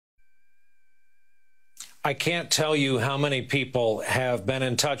I can't tell you how many people have been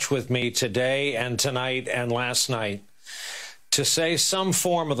in touch with me today and tonight and last night to say some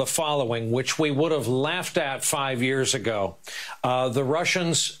form of the following, which we would have laughed at 5 years ago. The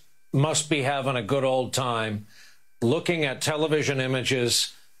Russians must be having a good old time looking at television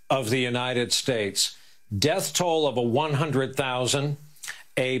images of the United States. Death toll of 100,000,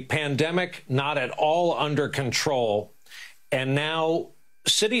 a pandemic not at all under control, and now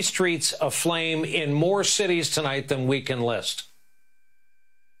city streets aflame in more cities tonight than we can list.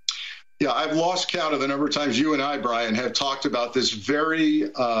 Yeah, I've lost count of the number of times you and I, Brian, have talked about this very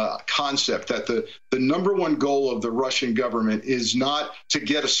concept that the number one goal of the Russian government is not to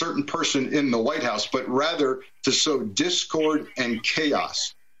get a certain person in the White House, but rather to sow discord and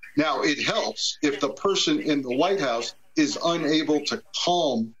chaos. Now, it helps if the person in the White House is unable to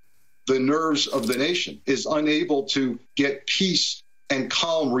calm the nerves of the nation, is unable to get peace and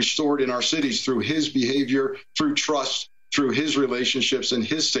calm restored in our cities through his behavior, through trust, through his relationships and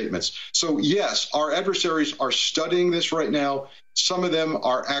his statements. So, yes, our adversaries are studying this right now. Some of them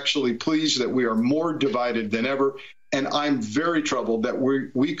are actually pleased that we are more divided than ever. And I'm very troubled that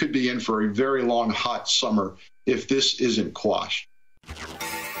we could be in for a very long, hot summer if this isn't quashed.